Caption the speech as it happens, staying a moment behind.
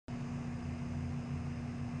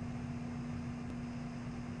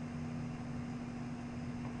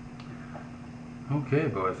Okay,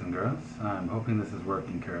 boys and girls, I'm hoping this is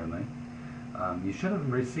working currently. You should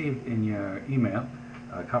have received in your email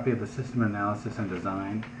a copy of the System Analysis and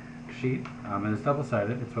Design sheet. It is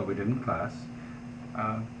double-sided. It's what we did in class.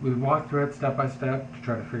 We walked through it step by step to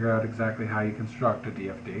try to figure out exactly how you construct a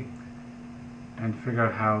DFD and figure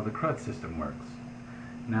out how the CRUD system works.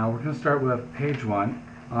 Now we're going to start with page 1.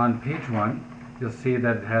 On page 1, you'll see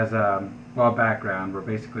that it has a background. We're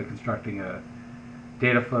basically constructing a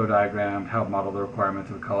data flow diagram to help model the requirements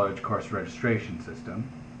of the college course registration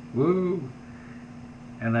system. Woo!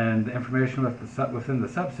 And then the information within the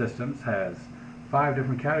subsystems has 5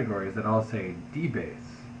 different categories that all say DBase.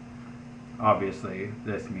 Obviously,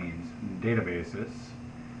 this means databases,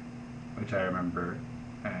 which I remember,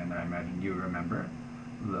 and I imagine you remember,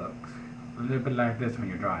 looks a little bit like this when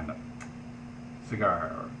you're drawing a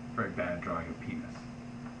cigar or very bad drawing of penis.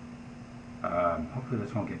 Hopefully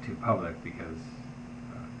this won't get too public because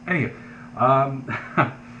anyway,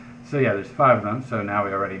 so yeah, there's 5 of them, so now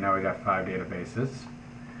we already know we got 5 databases.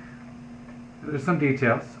 There's some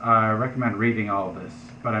details. I recommend reading all of this,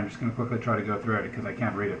 but I'm just going to quickly try to go through it because I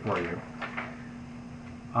can't read it for you.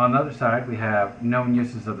 On the other side, we have known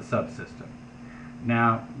uses of the subsystem.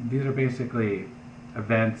 Now, these are basically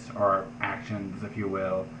events or actions, if you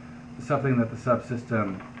will, something that the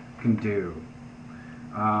subsystem can do.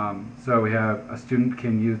 So we have a student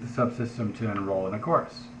can use the subsystem to enroll in a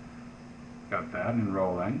course. Got that,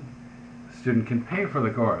 enrolling. A student can pay for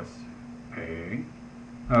the course. Paying.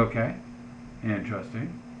 Okay,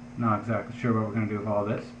 interesting. Not exactly sure what we're going to do with all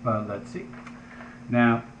this, but let's see.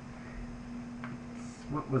 Now,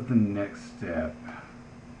 what was the next step?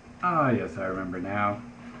 Ah, yes, I remember now.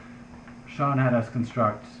 Sean had us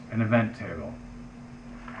construct an event table.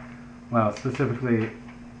 Well, specifically,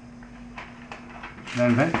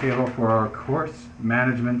 an event table for our course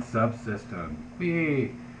management subsystem.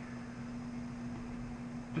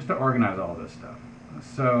 Just to organize all this stuff.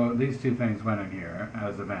 So these 2 things went in here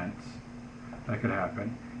as events that could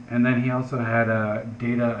happen. And then he also had a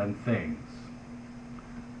data and things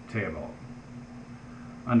table.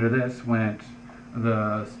 Under this went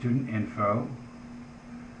the student info,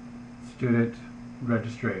 student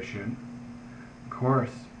registration,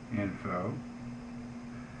 course info,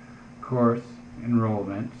 course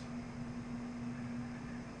enrollment,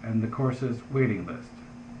 and the course's waiting list.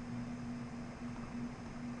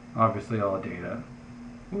 Obviously all data.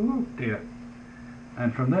 Woo, data.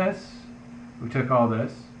 And from this, we took all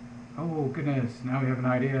this. Oh goodness, now we have an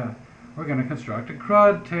idea. We're going to construct a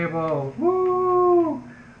CRUD table. Woo!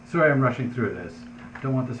 Sorry I'm rushing through this.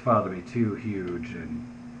 Don't want this file to be too huge and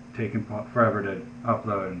taking forever to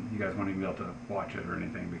upload and you guys won't even be able to watch it or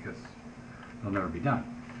anything because it'll never be done.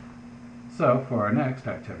 So for our next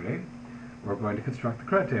activity, we're going to construct the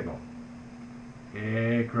CRUD table.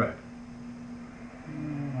 Hey, CRUD.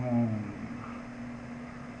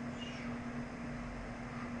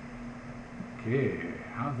 Okay,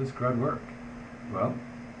 how does this CRUD work? Well,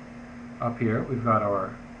 up here we've got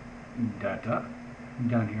our data.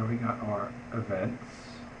 Down here we got our events.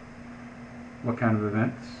 What kind of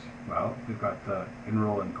events? Well, we've got the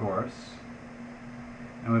enroll in course.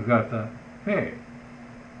 And we've got the pay.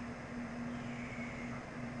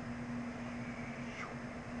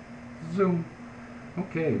 Zoom.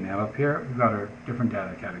 Okay, now up here we've got our different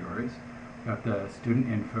data categories. We've got the student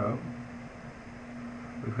info.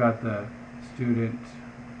 We've got the student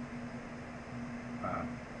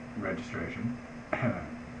registration.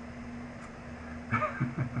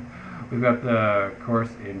 We've got the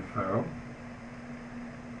course info.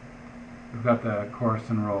 We've got the course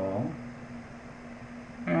enroll.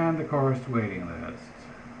 And the course waiting list.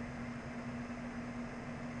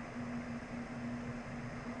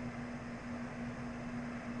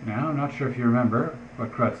 Now, I'm not sure if you remember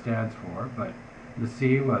what CRUD stands for, but the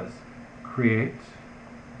C was create,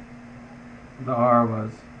 the R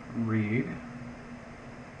was read,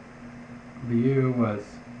 the U was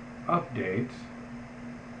update,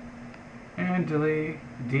 and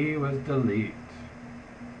D was delete.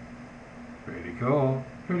 Pretty cool,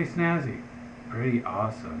 pretty snazzy, pretty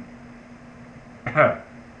awesome.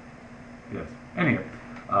 Yes, anyway,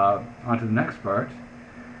 on to the next part.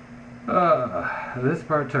 This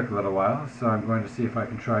part took a little while, so I'm going to see if I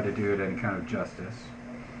can try to do it any kind of justice.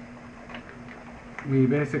 We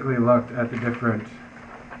basically looked at the different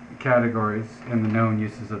categories in the known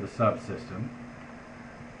uses of the subsystem.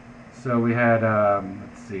 So we had,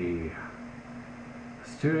 let's see, a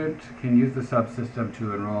student can use the subsystem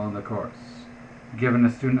to enroll in the course. Given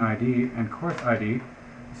a student ID and course ID,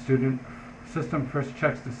 the student system first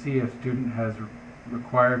checks to see if student has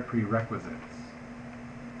required prerequisites.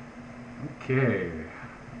 Okay,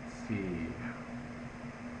 let's see.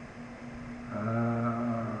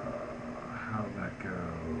 How did that go?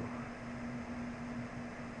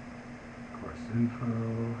 Course info.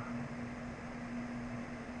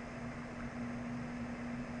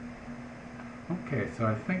 Okay, so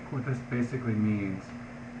I think what this basically means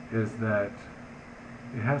is that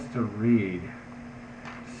it has to read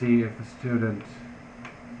to see if the student,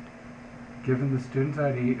 given the student's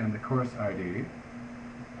ID and the course ID,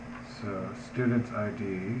 so student's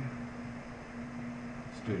ID,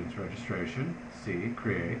 student's registration, C,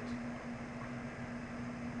 create,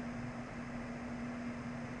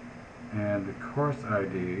 and the course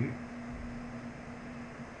ID,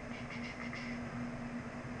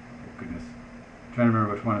 oh goodness, I'm trying to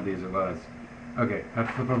remember which one of these it was. Okay, I have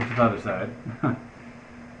to flip over to the other side.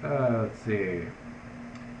 Let's see.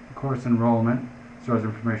 Course enrollment stores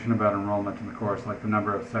information about enrollment in the course, like the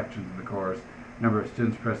number of sections in the course, number of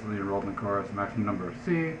students presently enrolled in the course, maximum number of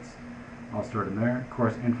seats, all stored in there.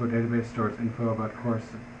 Course info database stores info about course,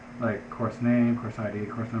 like course name, course ID,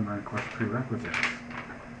 course number, and course prerequisites.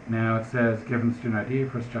 Now it says, given the student ID,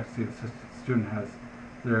 first check to see if the student has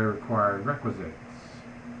their required requisites.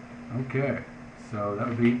 Okay, so that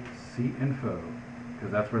would be C info,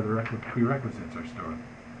 because that's where the prerequisites are stored.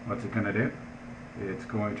 What's it going to do? It's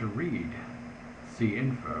going to read C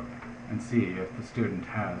info and see if the student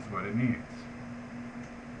has what it needs.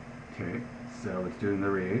 Okay, so it's doing the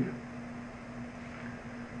read.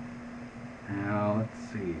 Now let's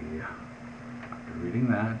see. After reading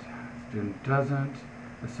that, the student doesn't,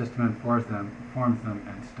 the system informs them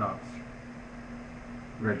and stops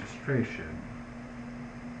registration.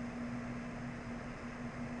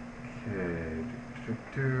 Okay.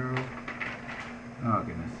 Oh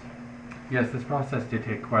goodness. Yes, this process did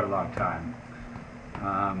take quite a long time.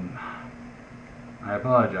 I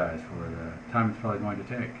apologize for the time it's probably going to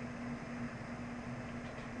take.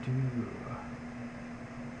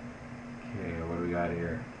 Okay, what do we got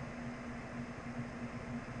here?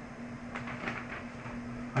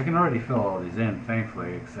 I can already fill all these in,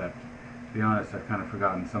 thankfully, except, to be honest, I've kind of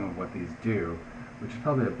forgotten some of what these do, which is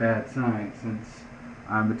probably a bad sign since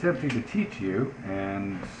I'm attempting to teach you,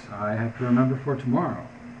 and I have to remember for tomorrow.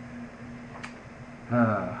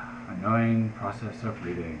 Annoying process of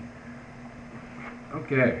reading.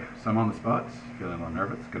 Okay, so I'm on the spot, feeling a little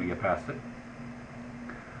nervous, gonna get past it.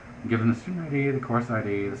 Given the student ID, the course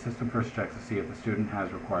ID, the system first checks to see if the student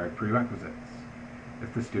has required prerequisites.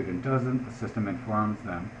 If the student doesn't, the system informs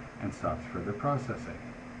them and stops further processing.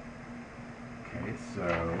 Okay,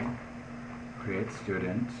 so create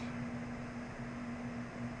student.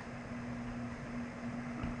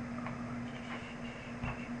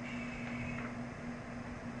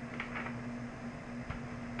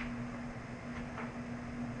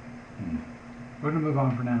 We're going to move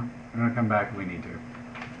on for now. We're going to come back if we need to.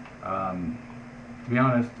 To be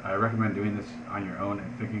honest, I recommend doing this on your own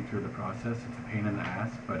and thinking through the process. It's a pain in the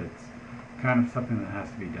ass, but it's kind of something that has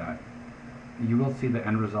to be done. You will see the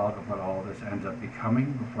end result of what all this ends up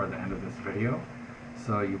becoming before the end of this video,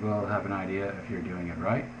 so you will have an idea if you're doing it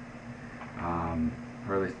right,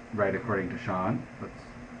 or at least right according to Sean. Let's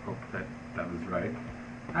hope that that was right.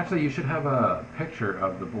 Actually, you should have a picture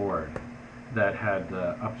of the board that had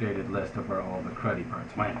the updated list of where all the cruddy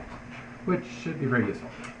parts went, which should be very useful.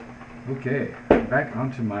 Okay, back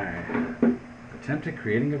onto my attempt at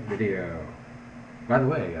creating a video. By the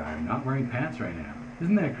way, I'm not wearing pants right now.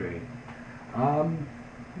 Isn't that great?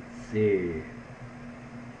 Let's see.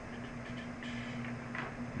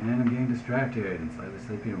 And I'm getting distracted and slightly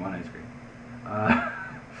sleepy and want ice cream.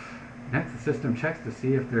 Next, the system checks to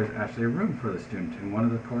see if there's actually room for the student in one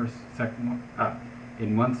of the course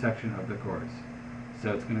in one section of the course.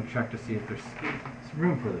 So it's going to check to see if there's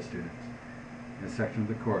room for the student in a section of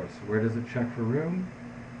the course. Where does it check for room?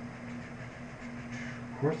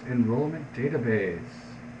 Course enrollment database,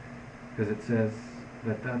 because it says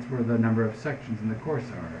that that's where the number of sections in the course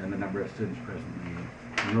are and the number of students presently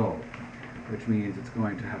enrolled, which means it's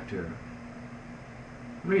going to have to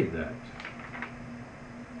read that.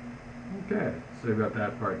 Okay, so we've got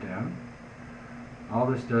that part down. All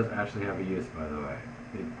this does actually have a use, by the way.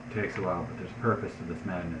 It takes a while, but there's purpose to this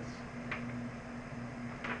madness.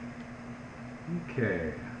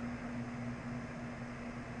 Okay.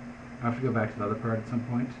 I have to go back to the other part at some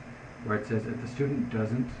point, where it says if the student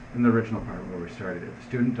doesn't, in the original part where we started, if the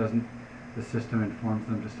student doesn't, the system informs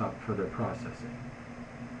them to stop further processing.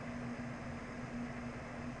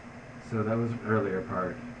 So that was the earlier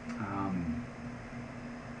part.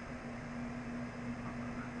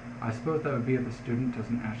 I suppose that would be if the student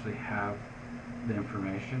doesn't actually have the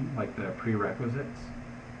information, like the prerequisites.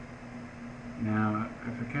 Now,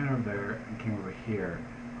 if I came over there and came over here,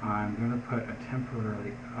 I'm going to put a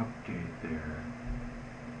temporary update there.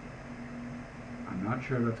 I'm not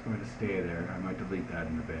sure that's going to stay there. I might delete that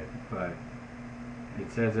in a bit, but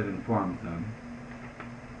it says it informs them.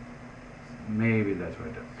 Maybe that's what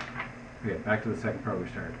it does. Okay, back to the second part we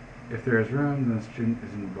started. If there is room, then the student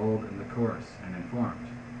is enrolled in the course and informed.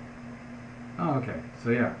 Oh, okay. So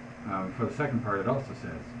yeah, for the second part, it also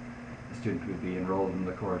says the student would be enrolled in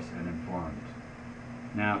the course and informed.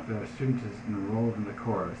 Now, if the student is enrolled in the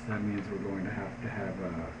course, that means we're going to have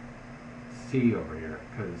a C over here,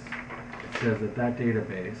 because it says that that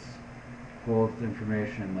database holds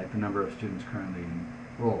information like the number of students currently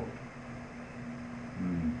enrolled.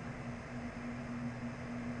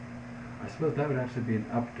 I suppose that would actually be an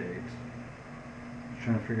update. I'm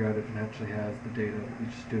trying to figure out if it actually has the data of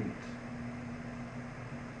each student.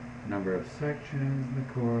 Number of sections in the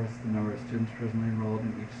course, the number of students presently enrolled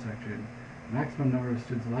in each section, maximum number of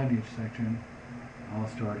students allowed in each section, all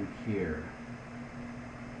stored in here.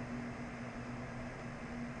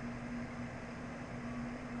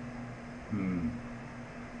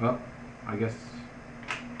 Well, I guess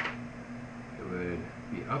it would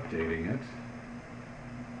be updating it.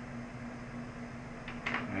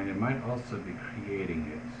 And it might also be creating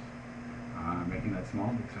it. Making that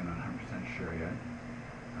small because I'm not 100% sure yet.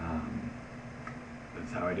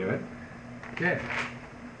 That's how I do it. Okay.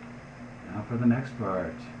 Now for the next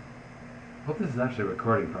part. Hope this is actually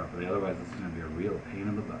recording properly, otherwise this is going to be a real pain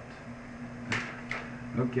in the butt.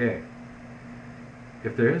 Okay.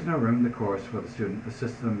 If there is no room in the course for the student, the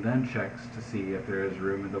system then checks to see if there is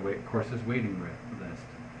room in the course's waiting list,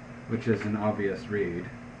 which is an obvious read.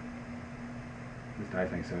 At least I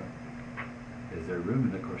think so. Is there room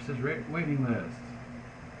in the course's waiting list?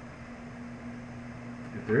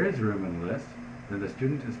 If there is room in the list, then the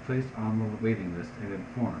student is placed on the waiting list and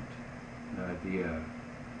informed via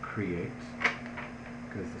create,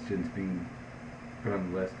 because the student's being put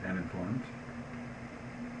on the list and informed.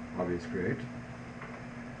 Obvious create.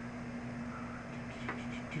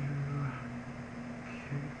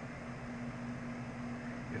 Okay.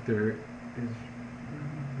 If there is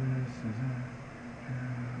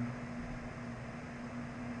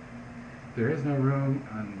if there is no room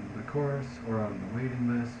on the course or on the waiting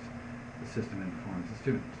list, the system informs the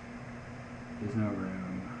student. There is no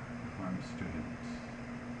room, informs student.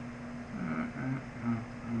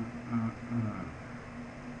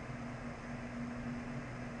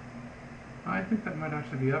 I think that might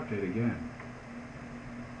actually be updated again,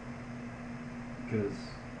 because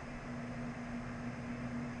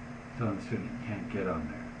telling the student you can't get on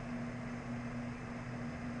there.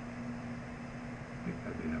 I think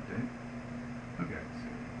that'd be an update. Okay, so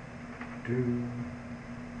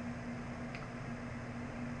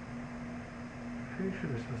pretty sure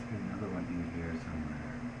there's supposed to be another one in here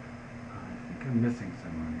somewhere. I think I'm missing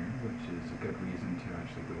someone here, which is a good reason to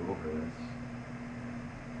actually go over this.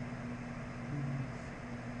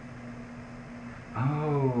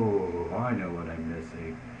 Oh, I know what I'm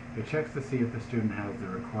missing. It checks to see if the student has the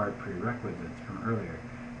required prerequisites from earlier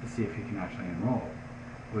to see if he can actually enroll,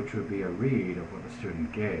 which would be a read of what the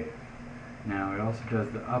student gave. Now, it also does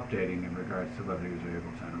the updating in regards to whether he was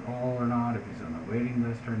able to enroll or not, if he's on the waiting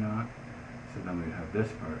list or not. So then we have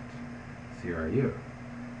this part, CRU.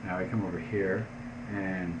 Now we come over here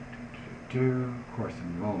and do course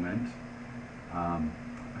enrollment. I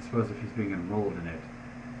suppose if he's being enrolled in it,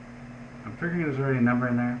 I'm figuring there's already a number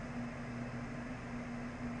in there.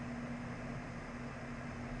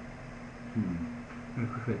 I'm going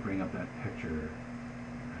to quickly bring up that picture,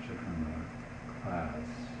 actually from the class.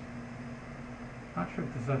 Not sure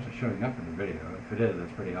if this is actually showing up in the video. If it is,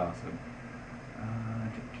 that's pretty awesome.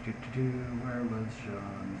 Where was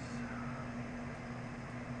Sean's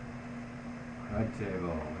CRUD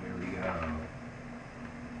table? Here we go.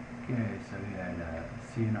 Okay, so we had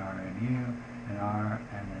C and R and U, and R,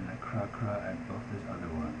 and then a CRUD, and both those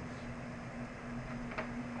other ones.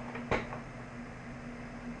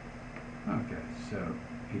 Okay, so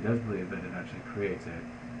he does believe that it actually creates it,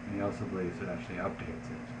 and he also believes it actually updates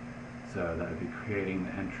it. So that would be creating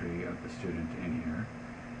the entry of the student in here,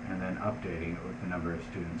 and then updating it with the number of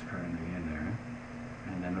students currently in there.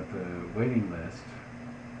 And then with the waiting list,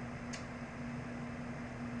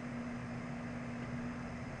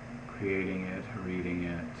 creating it, reading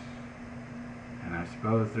it, and I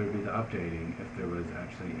suppose there would be the updating if there was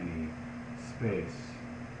actually any space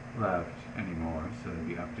left anymore. So they'd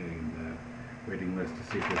be updating the waiting list to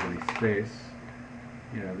see if there's any space.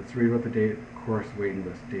 Yeah, let's read what the course waiting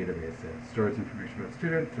list database says. Stores information about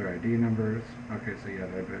students, their ID numbers. Okay, so yeah,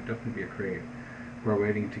 that would definitely be a create. Who are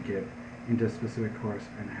waiting to get into a specific course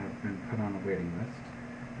and have been put on a waiting list.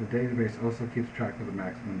 The database also keeps track of the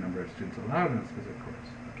maximum number of students allowed in a specific course.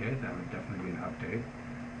 Okay, that would definitely be an update.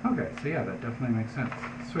 Okay, so yeah, that definitely makes sense.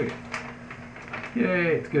 Sweet.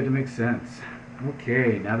 Yay, it's good to make sense.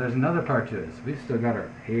 Okay, now there's another part to this. We've still got our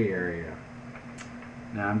pay area.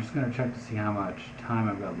 Now I'm just going to check to see how much time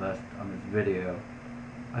I've got left on this video.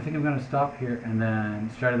 I think I'm going to stop here and then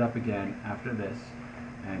start it up again after this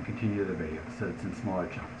and continue the video so it's in smaller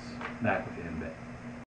chunks. Back with you in a bit.